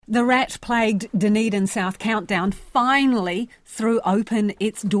The rat-plagued Dunedin South Countdown finally threw open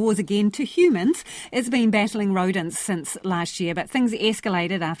its doors again to humans. It's been battling rodents since last year, but things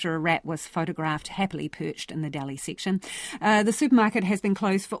escalated after a rat was photographed happily perched in the deli section. The supermarket has been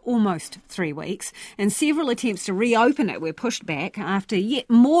closed for almost 3 weeks, and several attempts to reopen it were pushed back after yet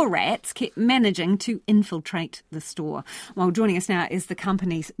more rats kept managing to infiltrate the store. Well, joining us now is the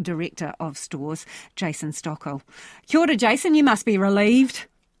company's Director of Stores, Jason Stockill. Kia ora, Jason, you must be relieved.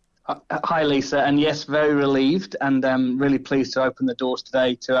 Hi, Lisa. And yes, very relieved and really pleased to open the doors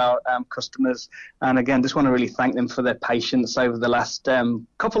today to our customers. And again, just want to really thank them for their patience over the last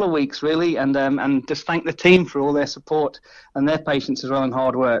couple of weeks, really, and just thank the team for all their support and their patience as well and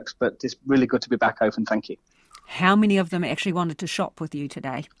hard work. But it's really good to be back open. Thank you. How many of them actually wanted to shop with you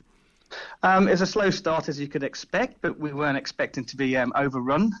today? It's a slow start, as you could expect, but we weren't expecting to be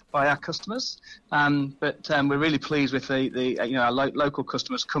overrun by our customers. But we're really pleased with our local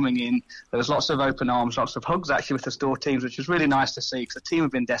customers coming in. There was lots of open arms, lots of hugs actually with the store teams, which was really nice to see because the team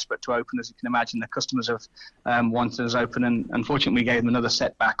have been desperate to open, as you can imagine. The customers have wanted us open, and unfortunately we gave them another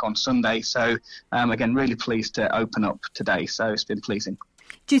setback on Sunday. So again, really pleased to open up today. So it's been pleasing.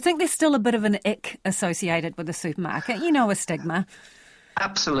 Do you think there's still a bit of an ick associated with the supermarket? You know, a stigma.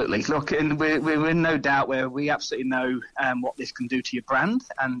 Absolutely. Look, and we're in no doubt where we absolutely know what this can do to your brand,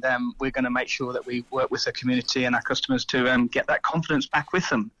 and we're going to make sure that we work with the community and our customers to get that confidence back with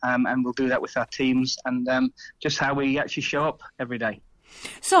them, and we'll do that with our teams and just how we actually show up every day.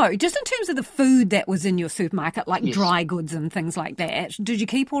 So, just in terms of the food that was in your supermarket, like Yes. dry goods and things like that, did you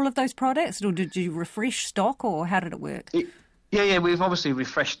keep all of those products, or did you refresh stock, or how did it work? Yeah, we've obviously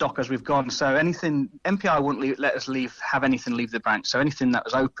refreshed stock as we've gone. So anything, MPI wouldn't let us have anything leave the branch. So anything that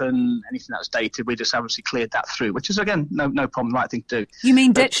was open, anything that was dated, we just obviously cleared that through, which is, again, no problem, right thing to do. You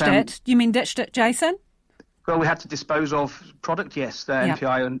mean ditched it? You mean ditched it, Jason? Well, we had to dispose of product, yes, the Yep.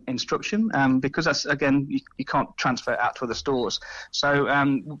 MPI instruction, because that's, again, you can't transfer it out to other stores. So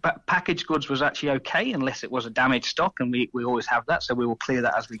but packaged goods was actually okay unless it was a damaged stock, and we always have that, so we will clear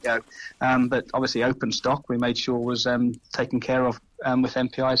that as we go. But obviously open stock we made sure was taken care of with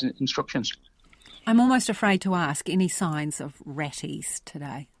MPI's instructions. I'm almost afraid to ask, any signs of ratties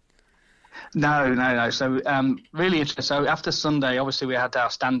today? No. So really interesting. So after Sunday, obviously we had our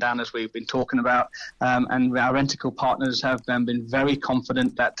stand down as we've been talking about, and our renticle partners have been very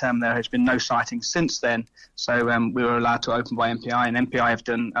confident that there has been no sightings since then. So we were allowed to open by MPI, and MPI have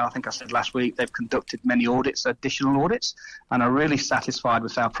done, I think I said last week, they've conducted many audits, additional audits, and are really satisfied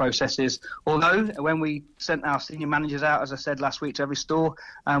with our processes. Although when we sent our senior managers out, as I said last week, to every store,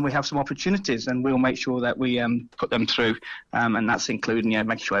 we have some opportunities, and we'll make sure that we put them through, and that's including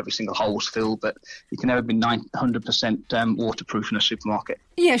making sure every single hole's filled, but you can never be 100% waterproof in a supermarket.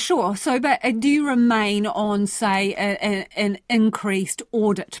 Yeah, sure. So, but do you remain on, say, an increased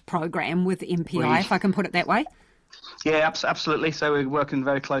audit program with MPI, if I can put it that way? Yeah, absolutely. So we're working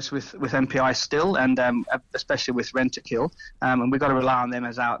very close with MPI still, and especially with Rentokil, and we've got to rely on them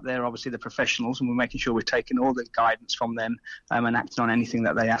as they're obviously the professionals, and we're making sure we're taking all the guidance from them and acting on anything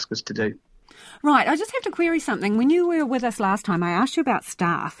that they ask us to do. Right, I just have to query something. When you were with us last time, I asked you about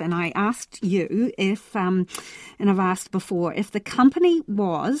staff, and I asked you if, and I've asked before, if the company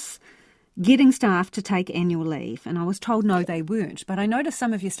was getting staff to take annual leave, and I was told no, they weren't. But I noticed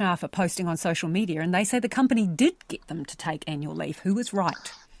some of your staff are posting on social media, and they say the company did get them to take annual leave. Who was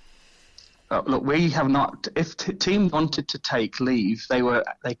right? Look, we have not. If team wanted to take leave,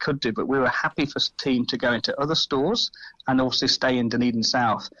 they could do, but we were happy for team to go into other stores and also stay in Dunedin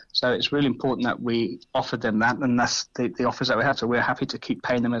South. So it's really important that we offered them that, and that's the offers that we have. So we're happy to keep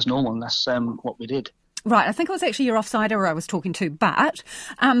paying them as normal, and that's what we did. Right, I think it was actually your offsider I was talking to, but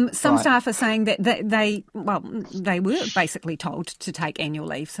some staff are saying that they were basically told to take annual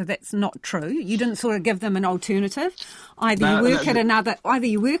leave, so that's not true. You didn't sort of give them an alternative. Either you work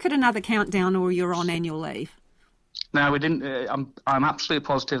at another countdown, or you're on annual leave. No, we didn't. I'm absolutely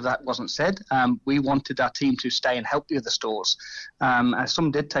positive that wasn't said. We wanted our team to stay and help the other stores. Some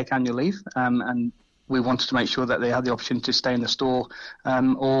did take annual leave, and we wanted to make sure that they had the opportunity to stay in the store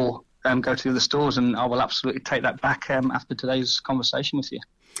or go to the other stores, and I will absolutely take that back after today's conversation with you.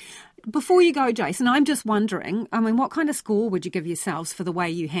 Before you go, Jason, I'm just wondering, what kind of score would you give yourselves for the way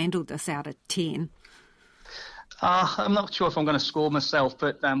you handled this out of 10? I'm not sure if I'm going to score myself,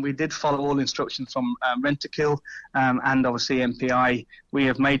 but we did follow all instructions from Rentokil and obviously MPI. We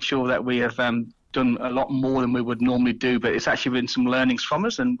have made sure that we have done a lot more than we would normally do, but it's actually been some learnings from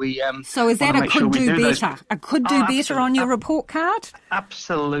us, and we so is that a could do better? A could do better on your report card?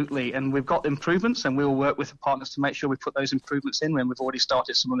 Absolutely, and we've got improvements, and we will work with the partners to make sure we put those improvements in, when we've already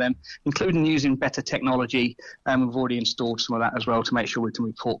started some of them, including using better technology, and we've already installed some of that as well to make sure we can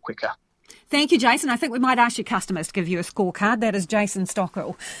report quicker. Thank you, Jason. I think we might ask your customers to give you a scorecard. That is Jason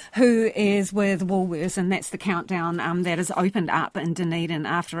Stockill, who is with Woolworths, and that's the countdown that has opened up in Dunedin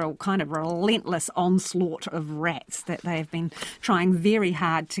after a kind of relentless onslaught of rats that they have been trying very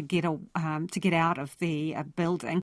hard to get out of the building.